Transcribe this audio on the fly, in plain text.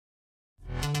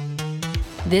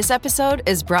This episode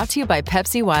is brought to you by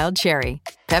Pepsi Wild Cherry.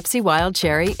 Pepsi Wild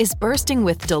Cherry is bursting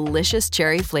with delicious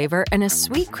cherry flavor and a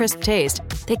sweet, crisp taste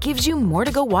that gives you more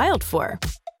to go wild for.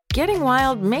 Getting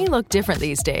wild may look different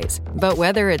these days, but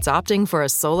whether it's opting for a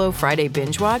solo Friday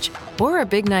binge watch or a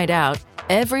big night out,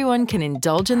 everyone can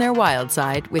indulge in their wild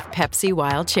side with Pepsi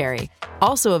Wild Cherry.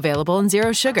 Also available in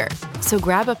Zero Sugar. So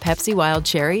grab a Pepsi Wild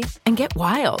Cherry and get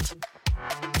wild.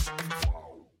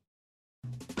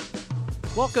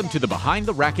 Welcome to the Behind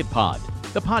the Racket Pod,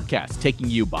 the podcast taking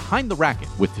you behind the racket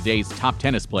with today's top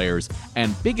tennis players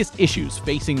and biggest issues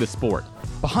facing the sport.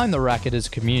 Behind the Racket is a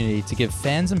community to give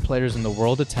fans and players in the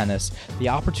world of tennis the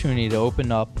opportunity to open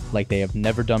up like they have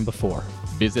never done before.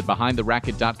 Visit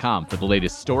BehindTheRacket.com for the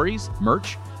latest stories,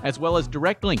 merch, as well as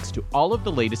direct links to all of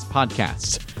the latest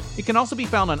podcasts. It can also be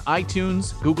found on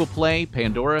iTunes, Google Play,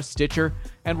 Pandora, Stitcher,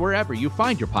 and wherever you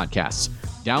find your podcasts.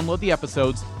 Download the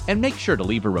episodes and make sure to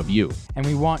leave a review. And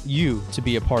we want you to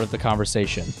be a part of the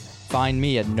conversation. Find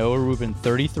me at Noah Rubin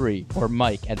 33 or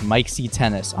Mike at Mike C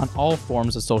Tennis on all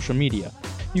forms of social media.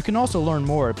 You can also learn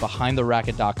more at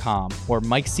BehindTheRacket.com or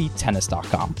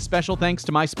MikeCTennis.com. Special thanks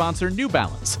to my sponsor, New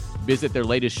Balance. Visit their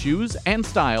latest shoes and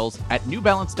styles at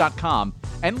NewBalance.com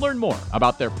and learn more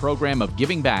about their program of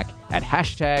giving back at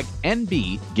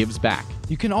 #NBGivesBack.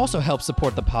 You can also help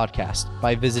support the podcast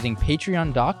by visiting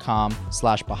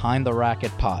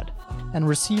patreon.com/BehindTheRacketPod and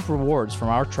receive rewards from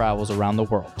our travels around the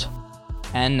world.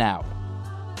 And now,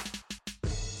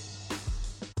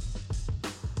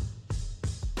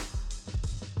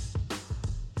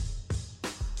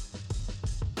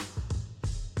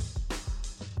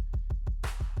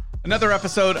 another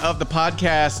episode of the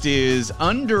podcast is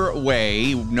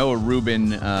underway. Noah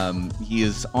Rubin, he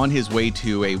is on his way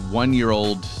to a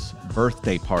one-year-old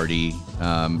birthday party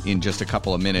in just a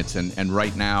couple of minutes. And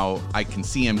right now, I can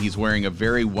see him. He's wearing a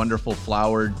very wonderful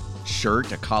flowered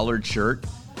shirt, a collared shirt.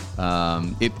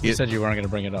 You said you weren't going to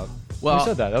bring it up. Well, you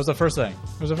said that. That was the first thing.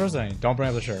 It was the first thing. Don't bring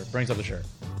up the shirt. Brings up the shirt.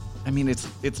 I mean,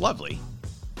 it's lovely.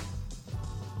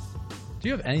 Do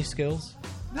you have any skills?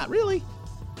 Not really.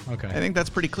 Okay. I think that's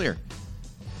pretty clear.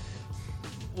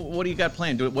 What do you got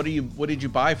planned? What did you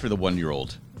buy for the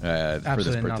one-year-old for this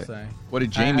Absolutely birthday? nothing. What did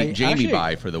Jamie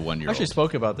buy for the one-year-old? I actually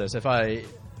spoke about this. If I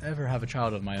ever have a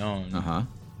child of my own, Uh-huh. a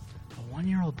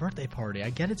one-year-old birthday party.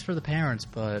 I get it's for the parents,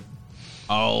 but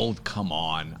Oh, come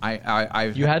on.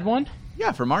 you had one?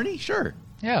 Yeah, for Marnie? Sure.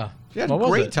 Yeah. She had What a was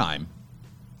great it? time.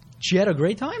 She had a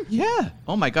great time? Yeah.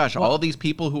 Oh, my gosh. All these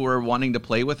people who were wanting to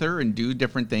play with her and do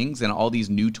different things and all these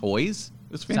new toys.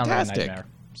 It was fantastic.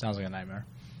 Sounds like a nightmare.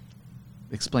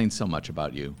 Explains so much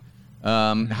about you.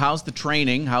 How's the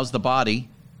training? How's the body?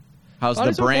 How's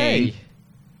Body's the brain? okay.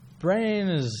 Brain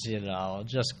is,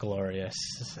 just glorious.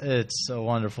 It's a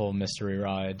wonderful mystery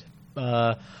ride.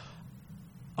 Hard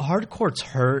courts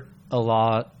hurt a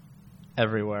lot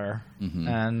everywhere,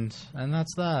 and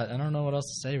that's that. I don't know what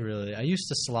else to say, really. I used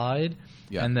to slide,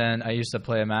 and then I used to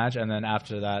play a match, and then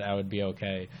after that, I would be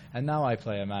okay. And now I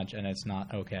play a match, and it's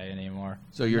not okay anymore.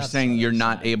 So you're saying you're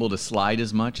not able to slide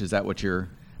as much? Is that what you're...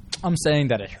 I'm saying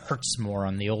that it hurts more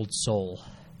on the old soul.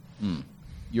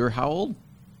 You're how old?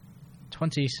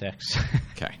 26.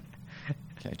 Okay,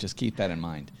 just keep that in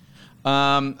mind.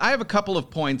 I have a couple of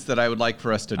points that I would like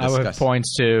for us to discuss. I have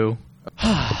points too.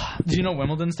 Do you know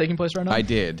Wimbledon's taking place right now? I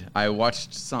did. I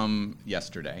watched some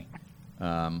yesterday.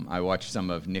 I watched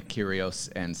some of Nick Kyrgios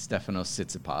and Stefanos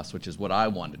Tsitsipas, which is what I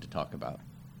wanted to talk about.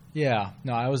 Yeah,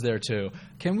 no, I was there too.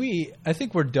 I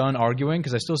think we're done arguing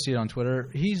because I still see it on Twitter.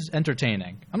 He's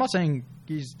entertaining. I'm not saying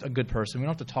he's a good person. We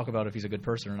don't have to talk about if he's a good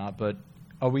person or not, but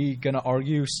are we going to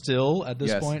argue still at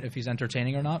this point if he's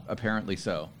entertaining or not? Apparently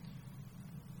so.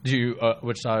 Do you?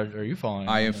 Which side are you following?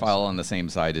 I follow on the same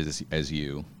side as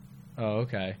you. Oh,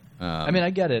 okay. I mean, I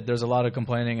get it. There's a lot of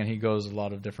complaining, and he goes a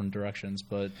lot of different directions.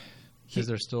 But is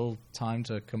there still time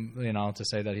to to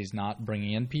say that he's not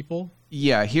bringing in people?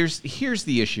 Yeah. Here's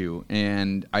the issue,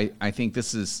 and I think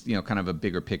this is kind of a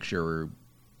bigger picture.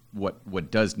 What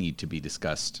does need to be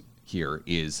discussed here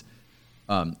is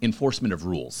enforcement of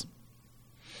rules.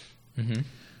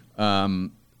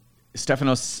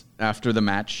 Stefanos after the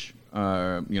match,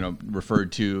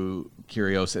 referred to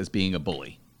Kyrgios as being a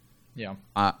bully. Yeah.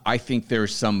 I think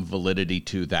there's some validity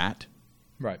to that.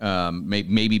 Right.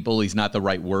 Maybe bully's not the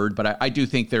right word, but I do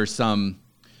think there's some,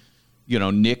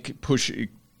 Nick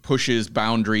pushes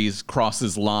boundaries,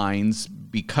 crosses lines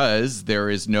because there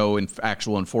is no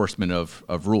actual enforcement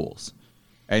of rules.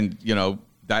 And,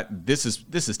 that this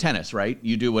is tennis, right?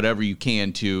 You do whatever you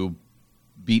can to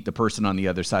beat the person on the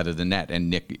other side of the net. And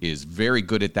Nick is very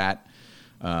good at that.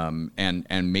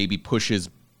 And maybe pushes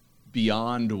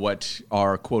beyond what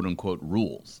are quote unquote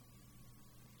rules.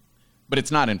 but it's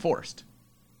not enforced.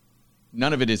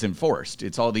 None of it is enforced.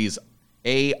 It's all these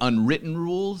A, unwritten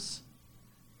rules,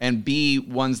 and B,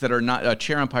 ones that are not, a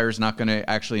chair umpire is not going to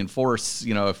actually enforce.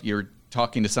 You know, if you're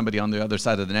talking to somebody on the other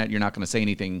side of the net, you're not going to say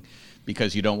anything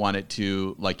because you don't want it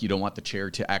to, like, you don't want the chair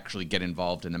to actually get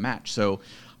involved in the match. So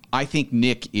I think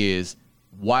Nick is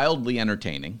wildly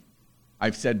entertaining.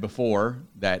 I've said before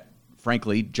that,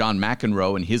 frankly, John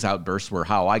McEnroe and his outbursts were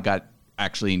how I got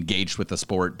actually engaged with the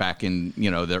sport back in, you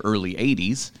know, the early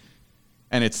 80s.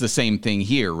 And it's the same thing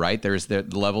here, right? There's the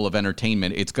level of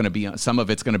entertainment. It's going to be, some of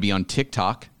it's going to be on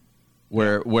TikTok,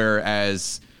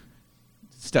 whereas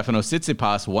Stefanos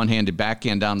Tsitsipas, one-handed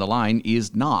backhand down the line,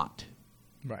 is not.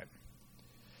 Right.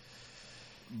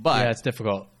 But yeah, it's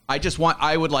difficult.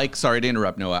 I would like, sorry to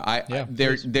interrupt, Noah.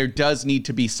 There does need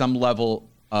to be some level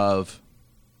of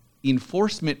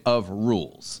enforcement of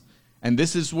rules. And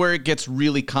this is where it gets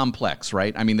really complex,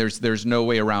 right? I mean, there's no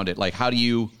way around it. Like, how do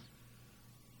you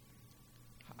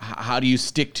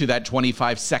stick to that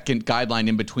 25-second guideline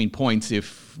in between points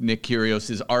if Nick Kyrgios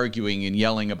is arguing and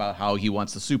yelling about how he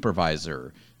wants the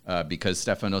supervisor because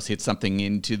Stefanos hit something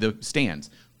into the stands,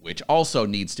 which also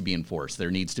needs to be enforced.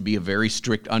 There needs to be a very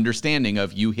strict understanding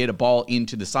of you hit a ball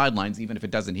into the sidelines, even if it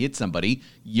doesn't hit somebody,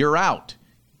 you're out.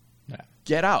 Yeah.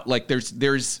 Get out. Like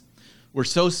we're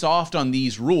so soft on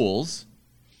these rules.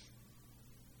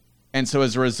 And so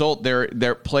as a result,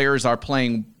 their players are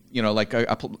playing, you know, like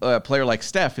a player like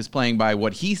Steph is playing by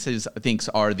what he thinks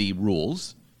are the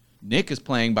rules. Nick is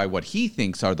playing by what he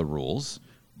thinks are the rules.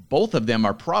 Both of them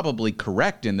are probably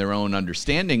correct in their own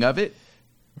understanding of it.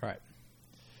 Right.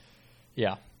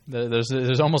 Yeah.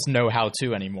 There's almost no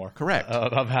how-to anymore. Correct.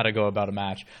 Of how to go about a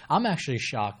match. I'm actually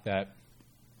shocked that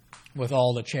with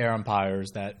all the chair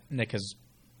umpires that Nick has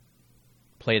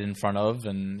played in front of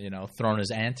and, you know, thrown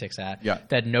his antics at,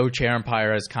 that no chair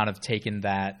umpire has kind of taken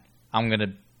that, I'm going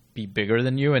to be bigger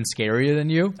than you and scarier than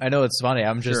you. I know it's funny.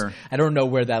 I don't know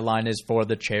where that line is for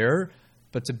the chair,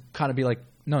 but to kind of be like,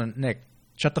 no, Nick,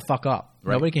 shut the fuck up.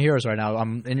 Right. Nobody can hear us right now.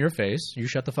 I'm in your face. You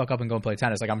shut the fuck up and go and play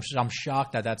tennis. Like, I'm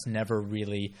shocked that that's never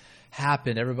really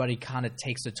happened. Everybody kind of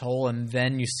takes a toll, and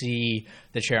then you see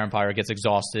the chair umpire gets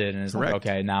exhausted and is like,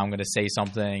 okay, now I'm going to say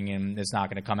something and it's not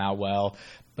going to come out well.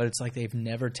 But it's like they've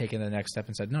never taken the next step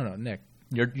and said, no, Nick,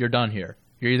 you're done here.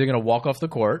 You're either going to walk off the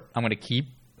court. I'm going to keep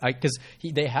 – because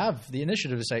they have the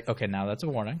initiative to say, okay, now that's a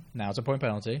warning. Now it's a point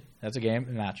penalty. That's a game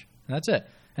and match. And that's it.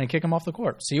 And kick him off the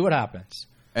court. See what happens.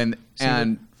 And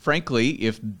frankly,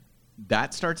 if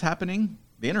that starts happening,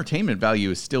 the entertainment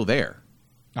value is still there.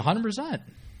 100%.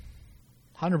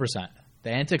 100%. The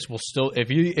antics will still. If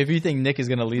you think Nick is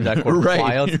going to leave that court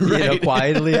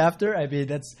quietly after, I mean,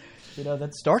 that's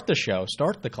start the show,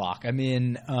 start the clock. I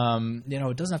mean,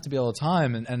 it doesn't have to be all the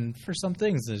time, and for some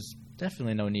things, there's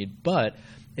definitely no need. But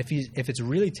if it's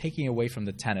really taking away from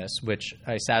the tennis, which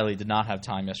I sadly did not have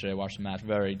time yesterday, I watched the match,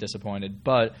 very disappointed.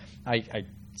 But I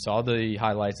saw the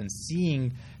highlights and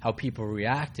seeing how people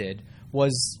reacted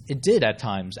it did at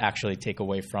times actually take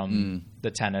away from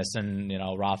the tennis. And,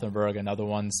 Rothenberg, another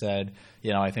one, said,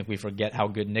 I think we forget how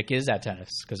good Nick is at tennis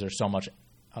because there's so much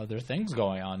other things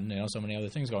going on, so many other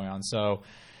things going on. So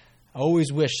I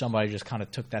always wish somebody just kind of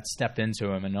took that step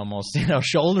into him and almost,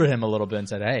 shouldered him a little bit and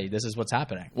said, hey, this is what's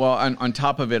happening. Well, on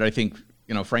top of it, I think,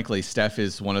 frankly, Steph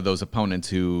is one of those opponents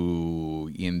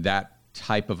who, in that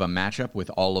type of a matchup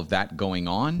with all of that going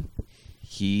on,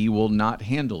 he will not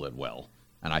handle it well.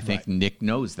 And I think Nick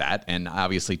knows that and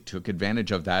obviously took advantage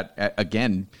of that,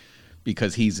 again,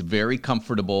 because he's very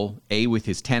comfortable, A, with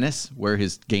his tennis, where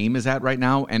his game is at right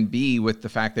now, and B, with the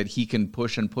fact that he can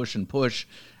push and push and push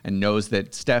and knows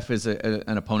that Steph is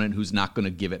an opponent who's not going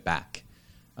to give it back.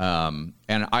 And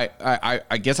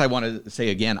I guess I want to say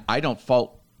again, I don't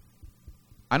fault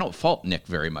Nick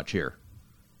very much here.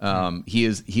 He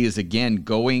is again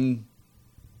going.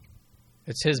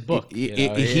 It's his book.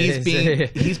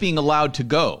 He's being allowed to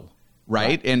go,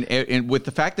 right? And with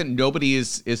the fact that nobody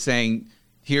is saying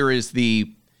here is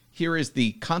the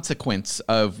consequence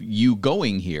of you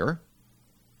going here.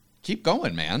 Keep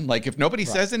going, man. Like, if nobody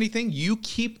says anything, you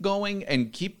keep going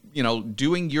and keep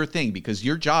doing your thing, because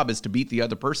your job is to beat the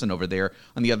other person over there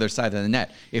on the other side of the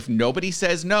net. If nobody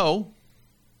says no,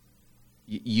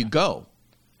 you go.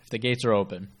 If the gates are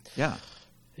open. Yeah.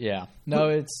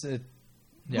 No,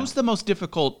 Who's the most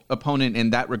difficult opponent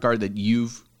in that regard that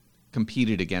you've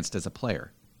competed against as a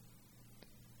player?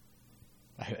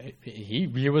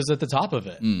 He was at the top of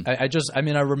it. I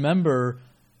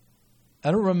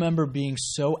don't remember being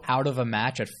so out of a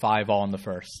match at 5-all in the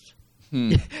first.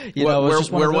 It was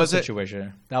just one of those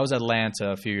situations. That was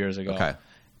Atlanta a few years ago. Okay.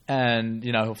 And,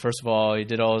 first of all, he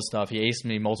did all this stuff. He aced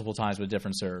me multiple times with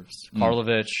different serves.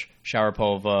 Karlovic,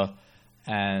 Sharapova,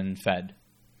 and Fed.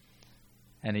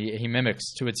 And he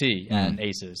mimics to a T and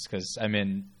aces. Because,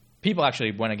 people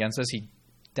actually went against us. He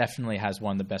definitely has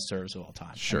one of the best serves of all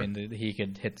time. Sure. He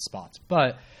could hit the spots.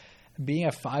 But being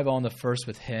at 5-0 in the first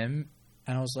with him,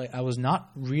 and I was not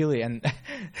really, and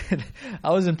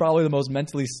I was in probably the most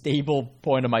mentally stable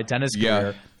point of my tennis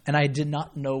career. And I did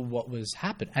not know what was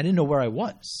happening. I didn't know where I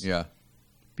was. Yeah.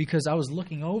 Because I was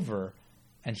looking over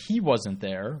and he wasn't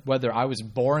there, whether I was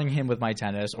boring him with my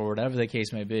tennis or whatever the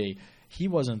case may be. He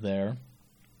wasn't there.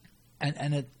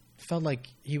 And it felt like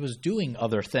he was doing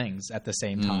other things at the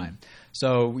same time.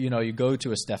 So, you go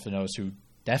to a Stefanos who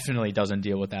definitely doesn't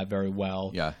deal with that very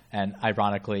well. Yeah. And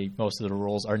ironically, most of the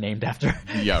rules are named after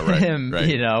him,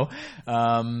 right.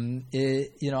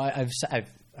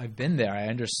 I've been there. I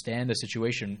understand the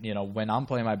situation. When I'm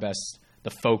playing my best, the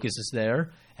focus is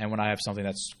there. And when I have something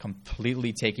that's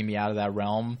completely taking me out of that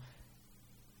realm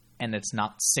and it's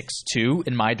not 6-2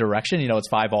 in my direction, it's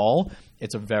 5-all,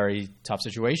 it's a very tough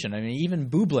situation. Even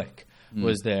Bublik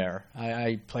was there.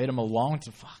 I played him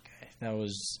that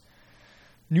was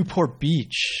Newport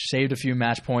Beach. Saved a few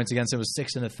match points against him. It was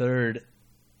 6 in the third.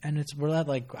 And we're at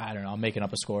I don't know, I'm making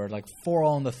up a score,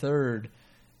 4-all in the third.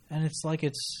 And it's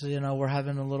we're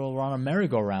having we're on a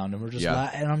merry-go-round, and we're just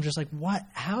and I'm just like, what?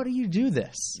 How do you do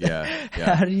this? Yeah.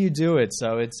 How do you do it?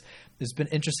 So it's been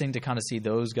interesting to kind of see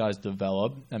those guys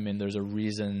develop. There's a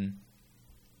reason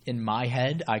in my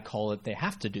head I call it they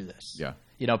have to do this.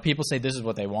 Yeah. People say this is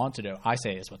what they want to do. I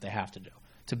say it's what they have to do.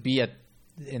 To be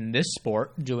in this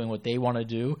sport doing what they want to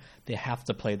do, they have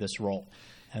to play this role.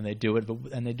 And they do it,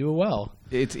 and they do it well.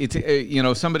 It's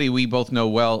somebody we both know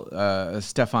well,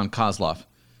 Stefan Kozlov.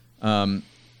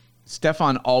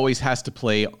 Stefan always has to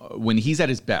play when he's at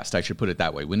his best. I should put it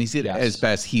that way. When he's at his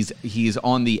best, he's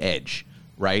on the edge,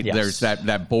 right? Yes. There's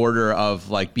that border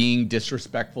of being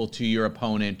disrespectful to your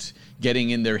opponent, getting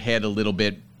in their head a little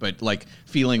bit, but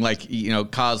feeling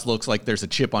Kaz looks like there's a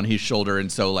chip on his shoulder,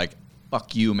 and so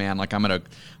fuck you, man. I'm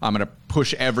gonna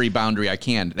push every boundary I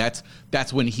can.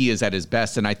 That's when he is at his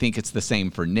best, and I think it's the same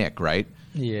for Nick, right?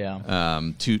 Yeah.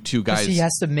 Two guys. He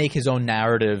has to make his own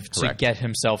narrative Correct. to get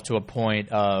himself to a point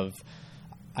of,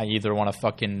 I either want to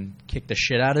fucking kick the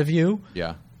shit out of you,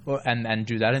 and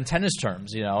do that in tennis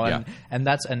terms, and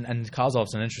that's and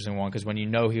Kozlov's an interesting one because when he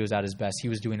was at his best, he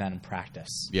was doing that in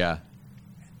practice. Yeah.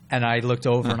 And I looked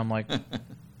over and I'm like,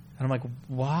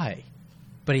 why?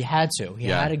 But he had to. He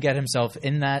had to get himself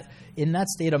in that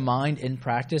state of mind in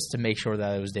practice to make sure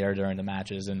that it was there during the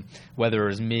matches. And whether it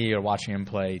was me or watching him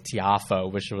play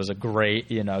Tiafoe, which was a great,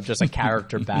 just a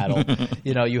character battle,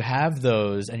 you have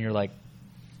those and you're like.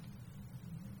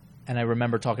 And I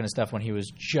remember talking to Steph when he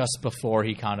was just before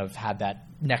he kind of had that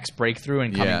next breakthrough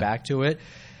and coming back to it.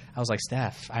 I was like,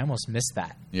 Steph, I almost missed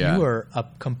that. Yeah. You were a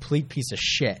complete piece of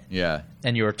shit. Yeah.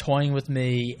 And you were toying with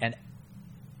me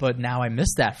but now I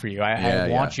miss that for you. I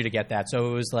want you to get that.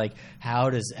 So it was how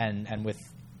does and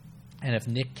if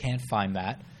Nick can't find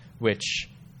that, which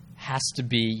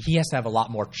he has to have a lot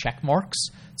more check marks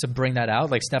to bring that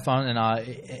out. Stefan and I,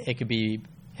 it could be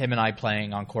him and I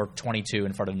playing on court 22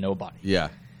 in front of nobody. Yeah.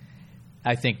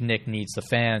 I think Nick needs the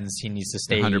fans. He needs the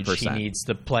stage. 100%. He needs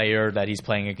the player that he's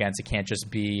playing against. It can't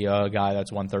just be a guy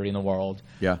that's 130 in the world.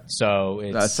 Yeah. So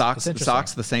it's Sock's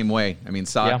the same way.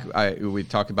 Sock. Yeah. We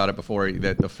talked about it before.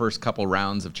 That the first couple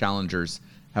rounds of challengers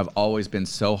have always been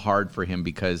so hard for him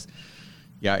because,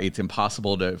 it's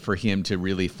impossible for him to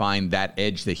really find that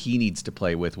edge that he needs to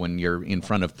play with when you're in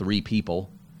front of three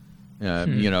people.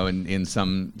 In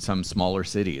some smaller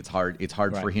city, it's hard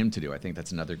right. for him to do. I think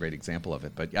that's another great example of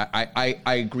it. But I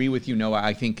agree with you, Noah.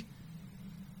 I think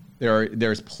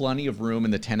there's plenty of room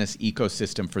in the tennis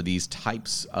ecosystem for these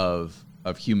types of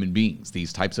human beings,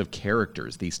 these types of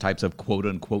characters, these types of quote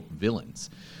unquote villains.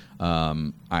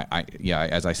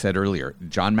 As I said earlier,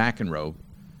 John McEnroe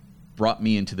brought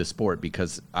me into the sport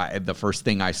because the first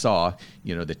thing I saw,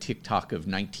 the TikTok of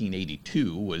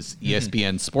 1982 was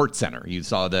ESPN Sports Center. You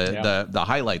saw the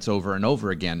highlights over and over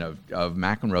again of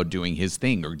McEnroe doing his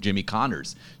thing or Jimmy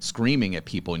Connors screaming at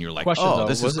people, and you're like,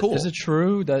 this is cool. Is it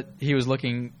true that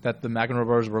that the McEnroe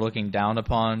brothers were looking down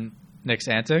upon Nick's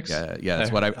antics? Yeah,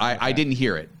 that's what I didn't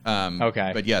hear it.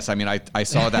 Okay. But yes, I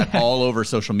saw that all over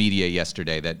social media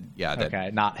yesterday.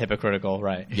 Okay, not hypocritical,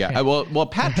 right? Yeah. Well,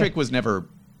 Patrick was never.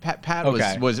 Pat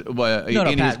was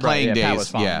in his playing days. Pat was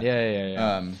fine.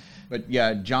 Yeah. But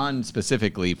John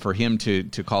specifically, for him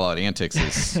to call out antics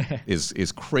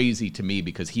is crazy to me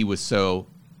because he was so,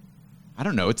 I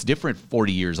don't know, it's different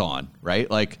 40 years on, right?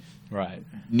 Right.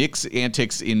 Nick's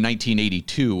antics in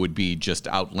 1982 would be just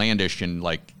outlandish and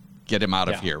get him out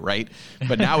of here, right?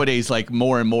 But nowadays, like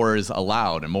more and more is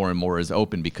allowed and more is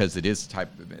open because it is type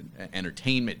of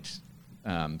entertainment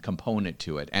component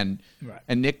to it. And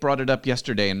Nick brought it up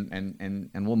yesterday, and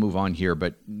we'll move on here.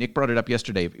 But Nick brought it up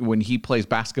yesterday when he plays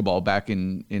basketball back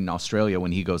in Australia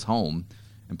when he goes home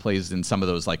and plays in some of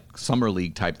those like summer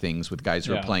league type things with guys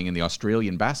who are playing in the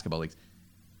Australian basketball leagues.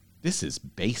 This is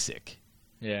basic.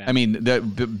 Yeah. I mean,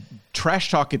 the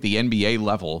trash talk at the NBA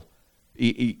level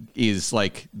is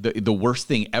like the worst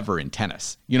thing ever in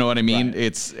tennis. You know what I mean?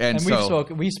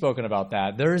 Right. We've spoken about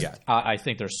that. I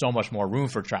think there's so much more room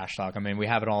for trash talk. I mean, we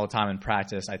have it all the time in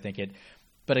practice.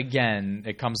 But again,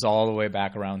 it comes all the way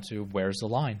back around to where's the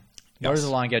line? Where does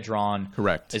the line get drawn?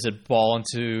 Correct. Is it ball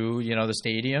into the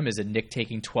stadium? Is it Nick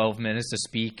taking 12 minutes to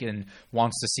speak and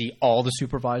wants to see all the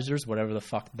supervisors, whatever the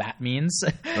fuck that means?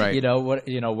 Right.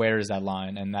 Where is that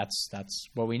line? And that's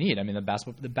what we need. I mean,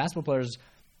 the basketball players.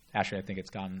 Actually, I think it's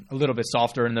gotten a little bit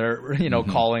softer in their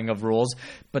calling of rules,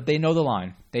 but they know the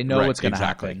line. They know what's going to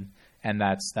happen, and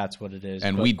that's what it is.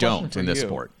 And we don't in this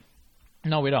sport.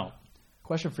 No, we don't.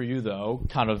 Question for you though,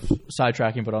 kind of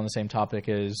sidetracking, but on the same topic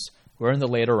is. We're in the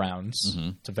later rounds. Mm-hmm.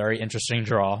 It's a very interesting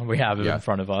draw. We have it in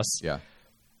front of us. Yeah.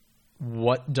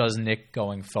 What does Nick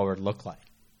going forward look like?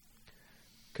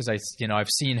 Because I've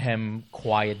seen him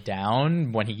quiet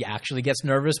down when he actually gets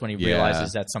nervous, when he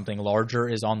realizes that something larger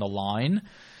is on the line.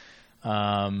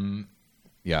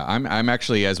 Yeah, I'm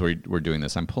actually, as we're doing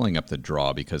this, I'm pulling up the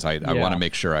draw because I want to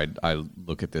make sure I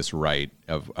look at this right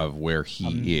of where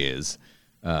he is.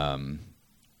 So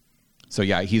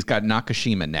yeah, he's got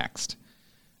Nakashima next.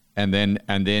 And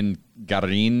then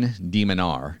Garin de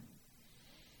Minaur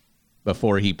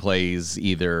before he plays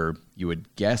either, you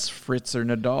would guess, Fritz or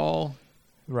Nadal.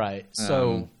 Right.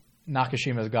 So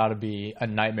Nakashima's got to be a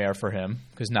nightmare for him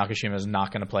because Nakashima's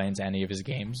not going to play into any of his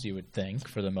games, you would think,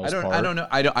 for the most part. I don't know.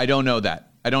 I don't know that.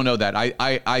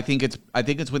 I think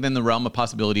it's within the realm of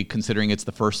possibility, considering it's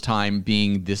the first time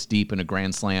being this deep in a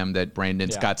Grand Slam that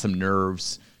Brandon's got some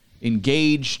nerves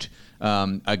engaged.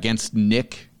 Against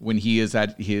Nick when he is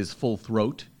at his full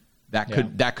throat,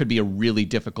 that could be a really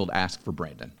difficult ask for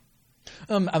Brandon.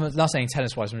 I'm not saying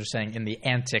tennis-wise. I'm just saying in the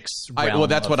antics realm. Well,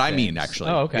 that's what I mean, actually.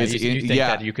 Oh, okay. You think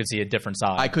that you could see a different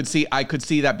side? I could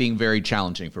see that being very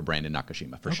challenging for Brandon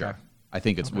Nakashima for sure. I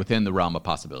think it's within the realm of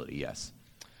possibility. Yes,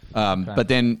 but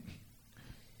then.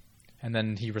 And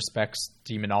then he respects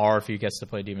de Minaur if he gets to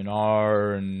play de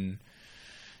Minaur, and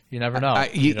you never know.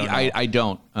 I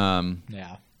don't.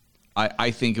 Yeah.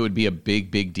 I think it would be a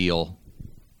big deal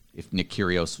if Nick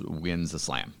Kyrgios wins the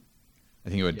Slam. I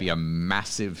think it would be a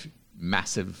massive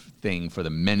thing for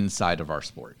the men's side of our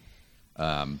sport.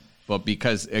 But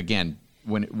because, again,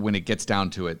 when it gets down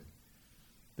to it,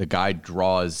 the guy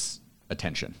draws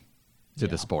attention to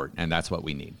the sport, and that's what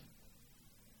we need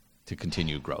to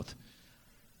continue growth.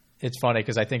 It's funny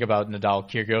because I think about Nadal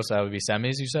Kyrgios. That would be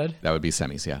semis, you said? That would be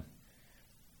semis, yeah.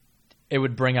 It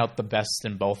would bring out the best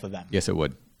in both of them. Yes, it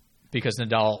would. Because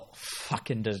Nadal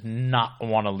fucking does not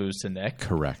want to lose to Nick.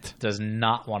 Correct. Does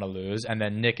not want to lose. And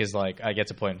then Nick is like, I get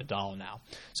to play Nadal now.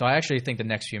 So I actually think the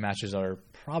next few matches are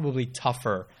probably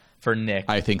tougher for Nick.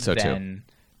 I think so too.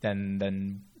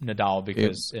 Than Nadal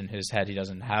because in his head he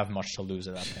doesn't have much to lose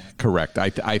at that point. Correct.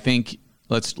 I think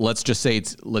let's just say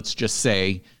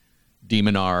de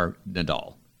Minaur,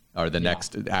 Nadal are the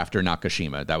next after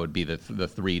Nakashima. That would be the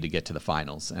three to get to the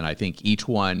finals. And I think each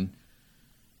one.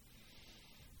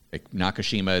 Like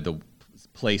Nakashima, the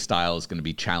play style is going to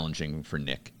be challenging for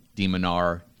Nick. De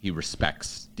Minaur, he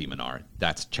respects de Minaur.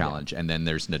 That's a challenge. And then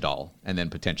there's Nadal, and then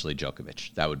potentially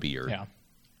Djokovic. That would be your. Yeah.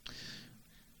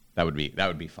 That would be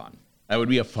fun. That would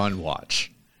be a fun watch.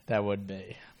 That would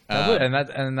be. And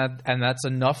that's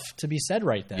enough to be said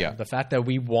right there. Yeah. The fact that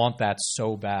we want that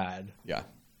so bad. Yeah.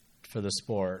 For the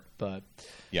sport, but.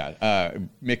 Yeah.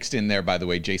 Mixed in there, by the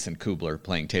way, Jason Kubler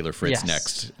playing Taylor Fritz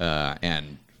next,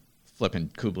 and. Flippin'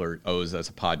 Kubler owes us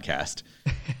a podcast.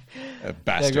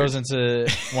 Bastard. That goes into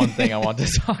one thing I want to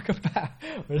talk about.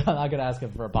 We're not going to ask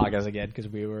him for a podcast again because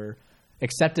we were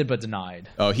accepted but denied.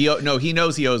 Oh, he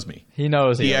knows he owes me. He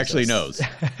knows. He actually knows.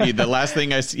 The last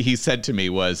thing he said to me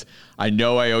was, "I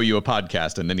know I owe you a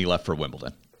podcast," and then he left for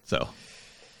Wimbledon. So,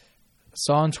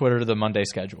 saw on Twitter the Monday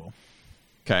schedule.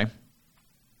 Okay.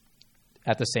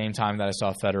 At the same time that I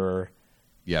saw Federer,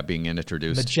 being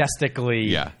introduced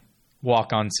majestically.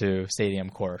 Walk onto stadium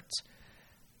courts.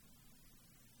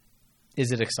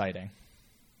 Is it exciting?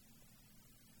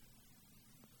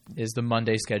 Is the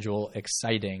Monday schedule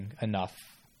exciting enough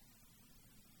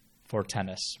for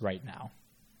tennis right now?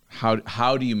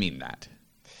 How do you mean that?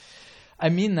 I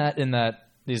mean that in that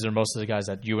These are most of the guys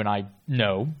that you and I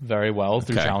know very well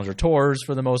through Okay. Challenger Tours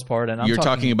for the most part. And You're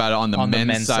talking about it on the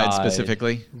men's side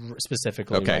specifically?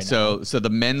 Specifically, Okay, right so now. so the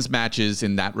men's matches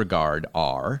in that regard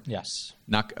are Yes.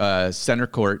 center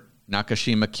court,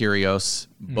 Nakashima Kyrgios,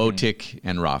 Botic,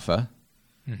 and Rafa.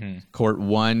 Court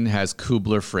 1 has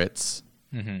Kubler Fritz.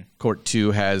 Court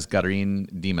 2 has Garin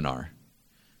Diminar.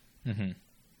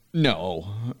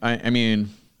 No, I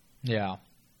mean, Yeah.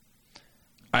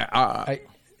 I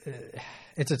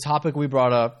It's a topic we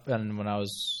brought up, and when I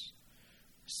was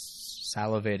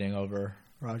salivating over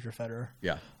Roger Federer.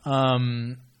 yeah.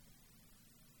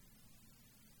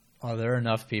 Are there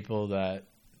enough people that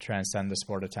transcend the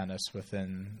sport of tennis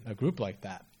within a group like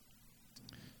that?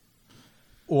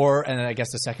 Or, and I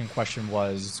guess the second question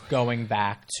was going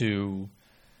back to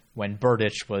when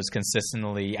Berdych was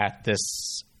consistently at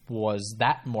this, was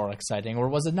that more exciting or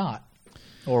was it not?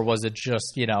 Or was it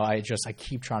just, I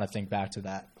keep trying to think back to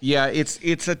that. Yeah,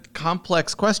 it's a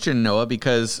complex question, Noah,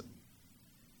 because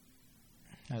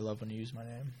I love when you use my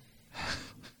name.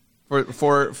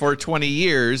 for 20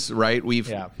 years, right, we've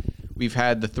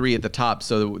had the three at the top.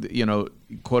 So,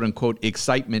 quote unquote,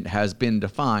 excitement has been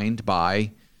defined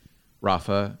by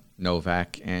Rafa,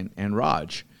 Novak, and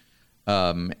Raj.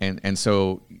 And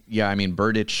so, yeah, I mean,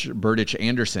 Berdych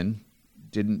Anderson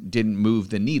didn't move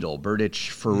the needle. Berdych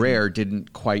Ferrer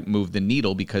didn't quite move the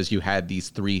needle because you had these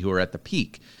three who are at the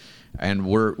peak. And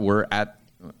we're at,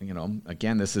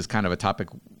 again, this is kind of a topic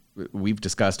we've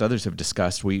discussed, others have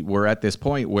discussed. We're at this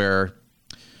point where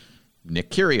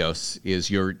Nick Kyrgios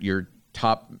is your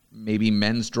top maybe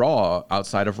men's draw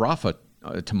outside of Rafa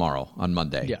tomorrow on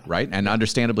Monday, right? And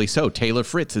understandably so. Taylor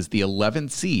Fritz is the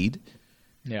 11th seed.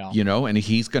 Yeah. And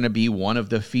he's going to be one of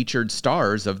the featured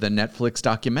stars of the Netflix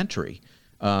documentary.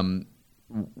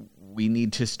 We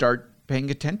need to start paying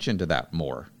attention to that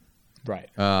more. Right.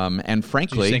 And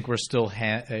frankly, do you think we're still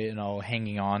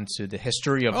hanging on to the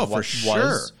history of what for sure.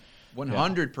 was?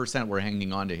 100% we're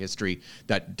hanging on to history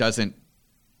that doesn't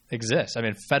exist. I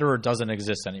mean, Federer doesn't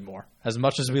exist anymore. As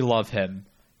much as we love him,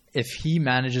 if he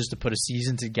manages to put a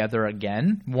season together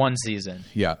again, one season,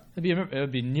 yeah, it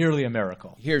would be nearly a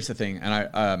miracle. Here's the thing,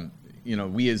 and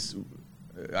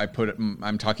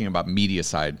I'm talking about media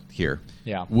side here.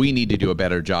 Yeah, we need to do a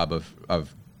better job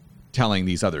of telling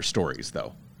these other stories,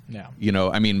 though. Yeah,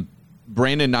 I mean,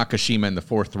 Brandon Nakashima in the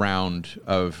fourth round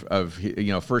of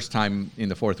first time in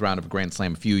the fourth round of Grand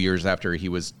Slam a few years after he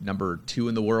was number 2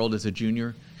 in the world as a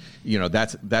junior.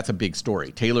 That's a big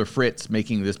story. Taylor Fritz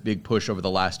making this big push over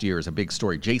the last year is a big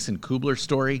story. Jason Kubler's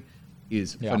story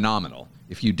is phenomenal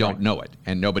if you don't know it,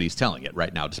 and nobody's telling it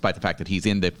right now, despite the fact that he's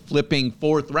in the flipping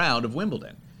fourth round of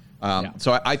Wimbledon.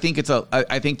 So I think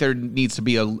I think there needs to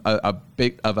be a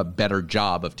bit of a better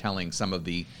job of telling some of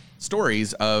the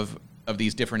stories of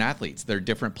these different athletes, their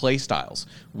different play styles.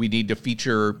 We need to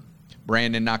feature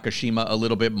Brandon Nakashima a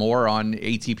little bit more on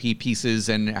ATP pieces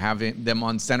and having them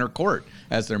on center court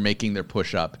as they're making their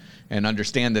push up, and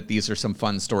understand that these are some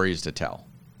fun stories to tell.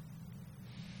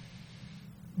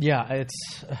 Yeah,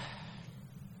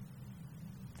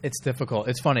 it's difficult.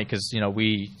 It's funny because,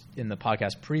 we, in the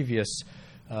podcast previous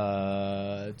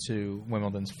to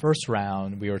Wimbledon's first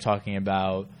round, we were talking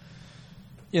about,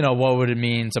 what would it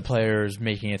mean to players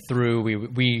making it through.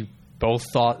 We both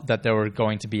thought that there were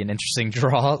going to be an interesting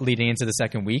draw leading into the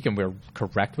second week, and we're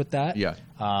correct with that. Yeah.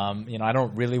 I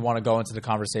don't really want to go into the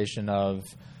conversation of,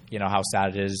 how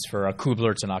sad it is for a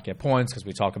Kubler to not get points, because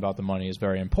we talk about the money is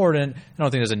very important. I don't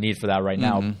think there's a need for that right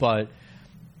now, but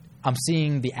I'm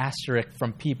seeing the asterisk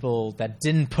from people that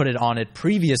didn't put it on it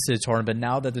previous to the tournament, but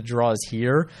now that the draw is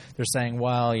here, they're saying,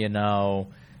 well,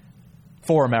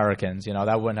 for Americans,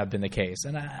 that wouldn't have been the case.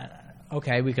 And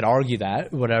okay, we could argue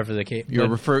that, whatever the case. You're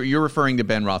referring to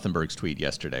Ben Rothenberg's tweet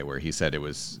yesterday where he said it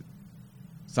was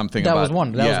something that about... was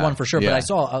one. That was one for sure. Yeah. But I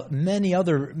saw many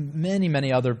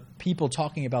other people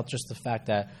talking about just the fact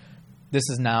that this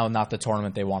is now not the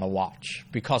tournament they want to watch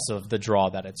because of the draw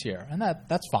that it's here. And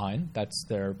that's fine. That's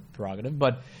their prerogative.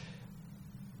 But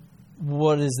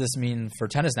what does this mean for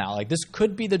tennis now? Like, this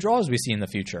could be the draws we see in the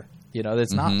future.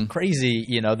 It's not crazy.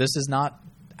 This is not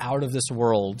out of this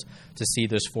world to see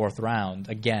this fourth round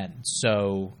again.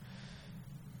 So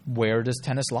where does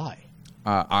tennis lie?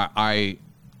 I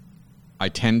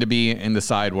tend to be in the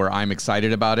side where I'm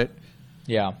excited about it.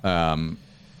 Yeah.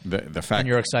 The fact, and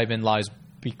your excitement lies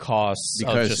because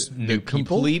of just new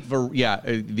people?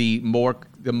 The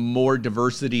more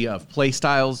diversity of play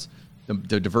styles,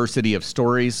 the diversity of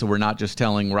stories. So we're not just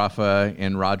telling Rafa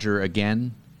and Roger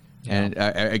again. Yeah. And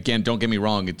again, don't get me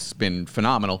wrong, it's been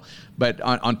phenomenal. But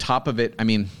on top of it, I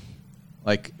mean,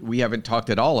 like, we haven't talked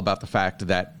at all about the fact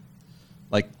that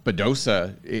Like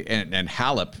Badosa and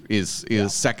Halep is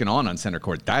second on center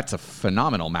court. That's a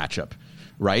phenomenal matchup,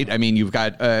 right? I mean, you've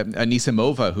got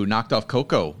Anisimova, who knocked off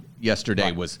Coco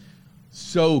yesterday, was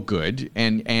so good.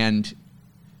 And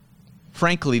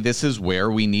frankly, this is where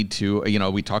we need to,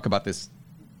 we talk about this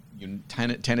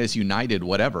tennis united,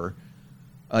 whatever.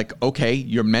 Like, okay,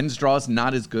 your men's draw is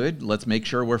not as good. Let's make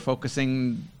sure we're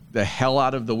focusing the hell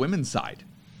out of the women's side.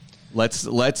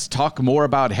 Let's talk more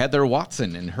about Heather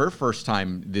Watson and her first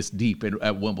time this deep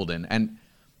at Wimbledon.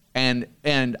 And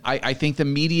I think the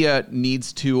media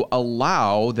needs to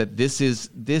allow that this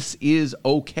is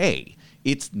okay.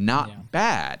 It's not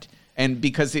bad. And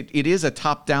because it is a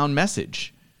top-down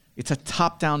message. It's a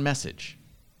top-down message.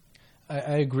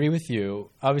 I agree with you.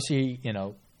 Obviously,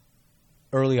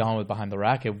 early on with Behind the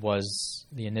Racket was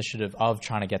the initiative of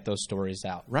trying to get those stories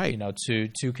out. Right.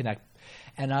 To connect.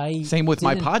 And same with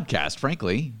my podcast,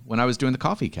 frankly, when I was doing the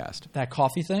coffee cast. That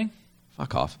coffee thing?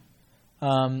 Fuck off.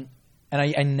 And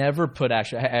I never put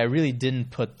I really didn't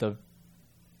put the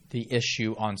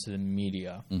issue onto the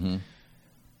media. Mm-hmm.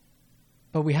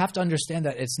 But we have to understand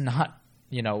that it's not,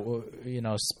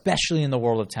 especially in the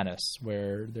world of tennis,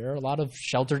 where there are a lot of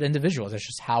sheltered individuals. That's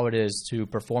just how it is to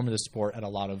perform the sport at a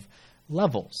lot of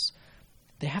levels.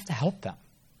 They have to help them.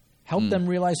 Help them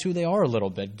realize who they are a little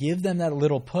bit. Give them that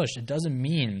little push. It doesn't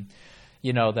mean,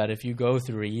 that if you go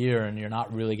through a year and you're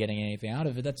not really getting anything out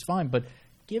of it, that's fine. But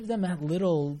give them that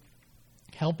little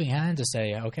helping hand to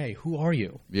say, okay, who are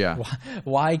you? Yeah.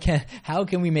 How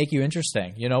can we make you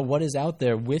interesting? What is out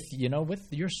there with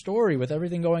your story, with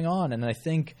everything going on? And I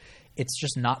think it's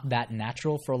just not that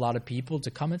natural for a lot of people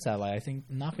to come into that light. I think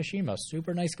Nakashima,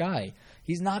 super nice guy.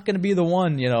 He's not going to be the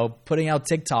one, putting out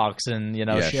TikToks and,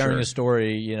 sharing a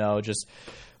story, just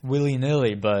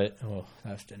willy-nilly. But,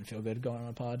 that didn't feel good going on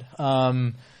a pod.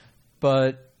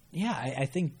 But, yeah, I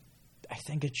think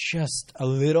it's just a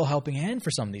little helping hand for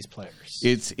some of these players.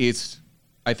 It's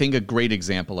I think a great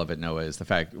example of it, Noah, is the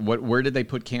fact, where did they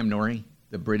put Cam Norrie?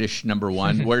 The British number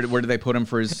one. Where did they put him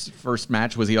for his first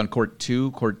match? Was he on court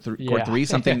 2, court 3,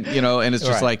 something? And it's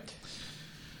just like,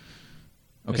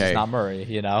 okay, it's not Murray,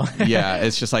 Yeah,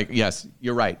 it's just like, yes,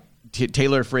 you're right.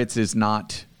 Taylor Fritz is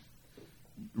not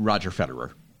Roger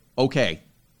Federer. Okay,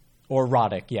 or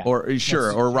Roddick, yeah, or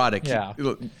Roddick. Yeah,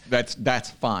 that's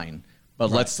fine. But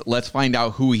let's find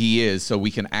out who he is so we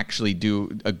can actually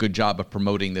do a good job of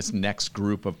promoting this next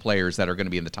group of players that are going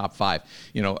to be in the top 5.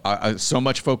 So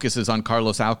much focus is on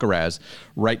Carlos Alcaraz.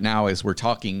 Right now, as we're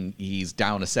talking, he's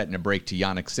down a set and a break to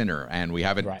Jannik Sinner. And we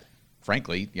haven't,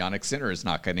 frankly, Jannik Sinner is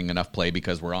not getting enough play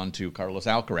because we're on to Carlos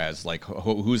Alcaraz. Like,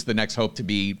 who's the next hope to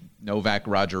be Novak,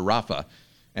 Roger, Rafa?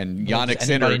 And Jannik Sinner. Does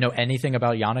anybody know anything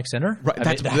about Jannik Sinner? Right,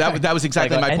 that was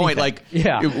exactly my point. Like,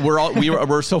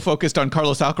 we're so focused on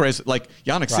Carlos Alcaraz. Like,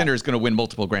 Jannik Sinner is going to win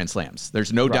multiple Grand Slams.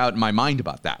 There's no doubt in my mind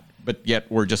about that. But yet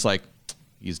we're just like,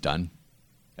 he's done.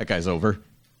 That guy's over.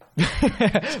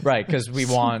 Right, because we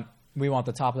want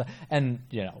the top of that. And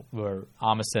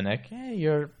I'm a cynic. Hey,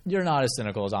 you're not as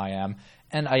cynical as I am,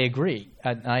 and I agree.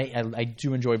 And I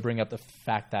do enjoy bringing up the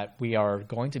fact that we are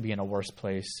going to be in a worse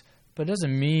place. But it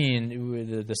doesn't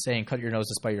mean the saying, cut your nose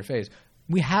to spite your face.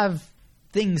 We have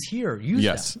things here. Use them.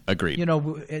 Yes, agreed.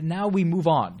 Now we move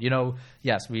on.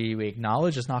 Yes, we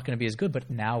acknowledge it's not going to be as good, but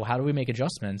now how do we make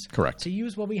adjustments? Correct. To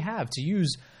use what we have, to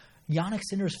use Jannik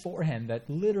Sinner's forehand that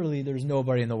literally there's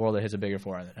nobody in the world that hits a bigger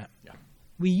forehand than him. Yeah.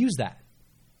 We use that.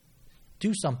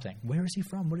 Do something. Where is he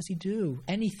from? What does he do?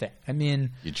 Anything. I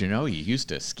mean... Did you know he used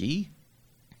to ski?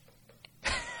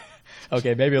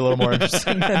 Okay, maybe a little more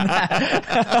interesting than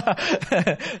that.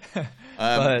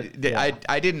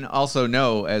 I didn't also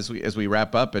know as we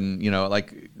wrap up, and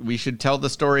we should tell the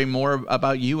story more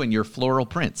about you and your floral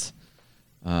prints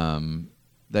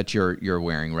that you're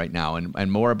wearing right now,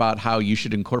 and more about how you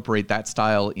should incorporate that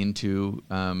style into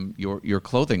your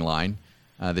clothing line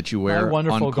that you wear. My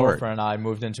wonderful on court. girlfriend and I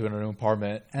moved into a new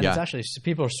apartment, and it's actually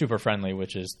people are super friendly,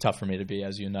 which is tough for me to be,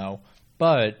 as you know,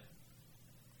 but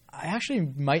I actually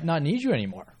might not need you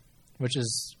anymore, which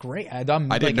is great. I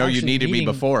didn't know you needed me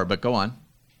before, but go on.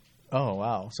 Oh,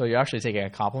 wow. So you're actually taking a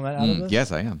compliment out of this?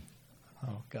 Yes, I am.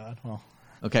 Oh, God. Well,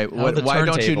 okay. Why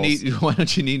don't you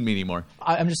need me anymore?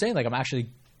 I'm just saying, I'm actually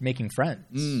making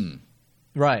friends.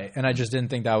 Right. And I just didn't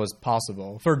think that was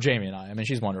possible for Jamie and I. I mean,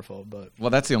 she's wonderful, but...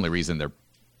 Well, that's the only reason they're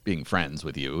being friends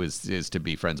with you is to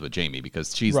be friends with Jamie,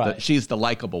 because she's the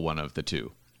likable one of the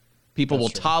two. People will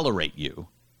tolerate you.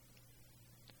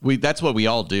 That's what we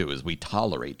all do, is we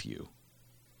tolerate you.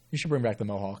 You should bring back the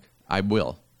mohawk. I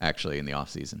will, actually, in the off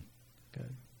season.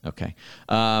 Good. Okay.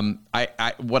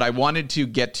 What I wanted to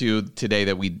get to today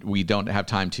that we don't have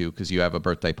time to, because you have a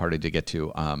birthday party to get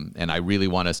to, and I really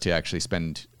want us to actually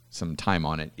spend some time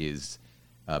on it, is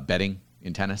betting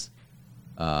in tennis.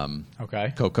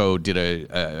 Okay. Coco did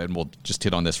and we'll just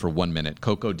hit on this for 1 minute.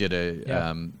 Coco did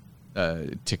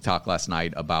a TikTok last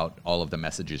night about all of the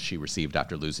messages she received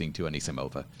after losing to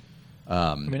Anisimova.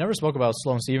 We never spoke about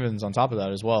Sloane Stephens on top of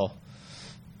that as well.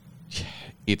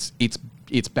 It's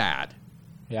bad.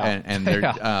 Yeah. And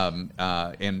they're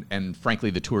and frankly,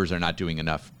 the tours are not doing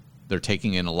enough. They're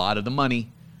taking in a lot of the money.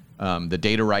 The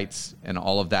data rights and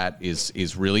all of that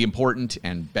is really important,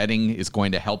 and betting is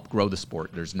going to help grow the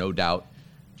sport. There's no doubt.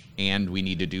 And we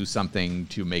need to do something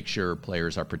to make sure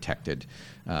players are protected,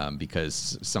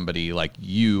 because somebody like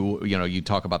you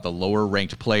talk about the lower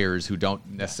ranked players who don't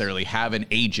necessarily have an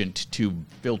agent to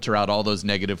filter out all those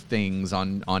negative things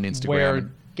on Instagram. Where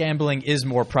gambling is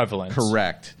more prevalent.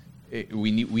 Correct.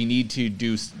 We need to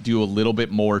do a little bit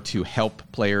more to help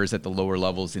players at the lower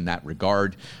levels in that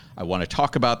regard. I want to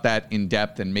talk about that in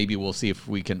depth, and maybe we'll see if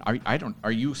we can.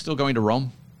 Are you still going to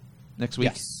Rome next week?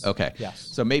 Yes. Okay. Yes.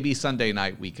 So maybe Sunday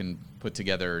night we can put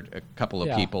together a couple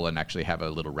of people and actually have a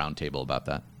little roundtable about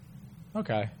that.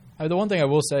 Okay. The one thing I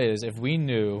will say is if we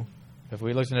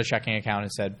looked in a checking account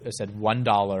and it said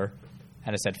 $1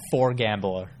 and it said for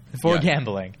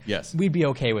gambling, yes, we'd be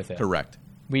okay with it. Correct.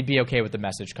 We'd be okay with the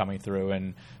message coming through,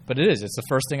 but it's the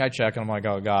first thing I check, and I'm like,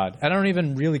 oh God. And I don't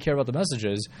even really care about the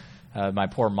messages. My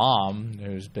poor mom,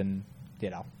 who's been,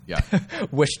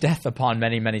 wished death upon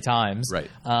many, many times. Right.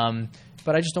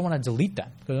 But I just don't want to delete them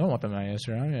because I don't want them on my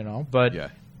Instagram,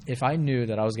 But if I knew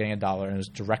that I was getting $1 and it was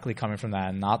directly coming from that,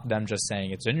 and not them just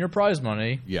saying it's in your prize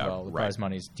money, the prize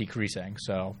money is decreasing.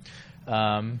 So,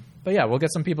 but yeah, we'll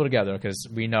get some people together because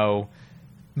we know.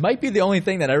 Might be the only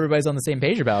thing that everybody's on the same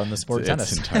page about in the sport of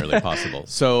tennis. It's entirely possible.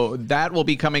 So that will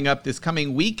be coming up this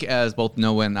coming week as both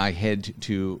Noah and I head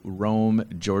to Rome,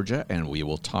 Georgia, and we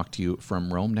will talk to you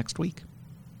from Rome next week.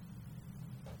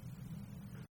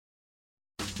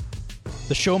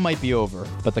 The show might be over,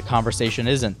 but the conversation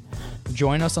isn't.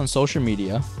 Join us on social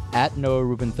media at Noah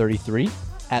Rubin 33,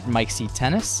 at Mike C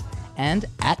Tennis, and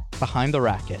at Behind the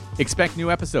Racket. Expect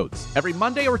new episodes every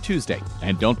Monday or Tuesday.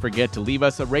 And don't forget to leave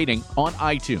us a rating on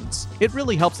iTunes. It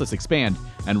really helps us expand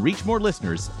and reach more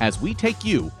listeners as we take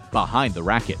you behind the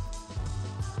racket.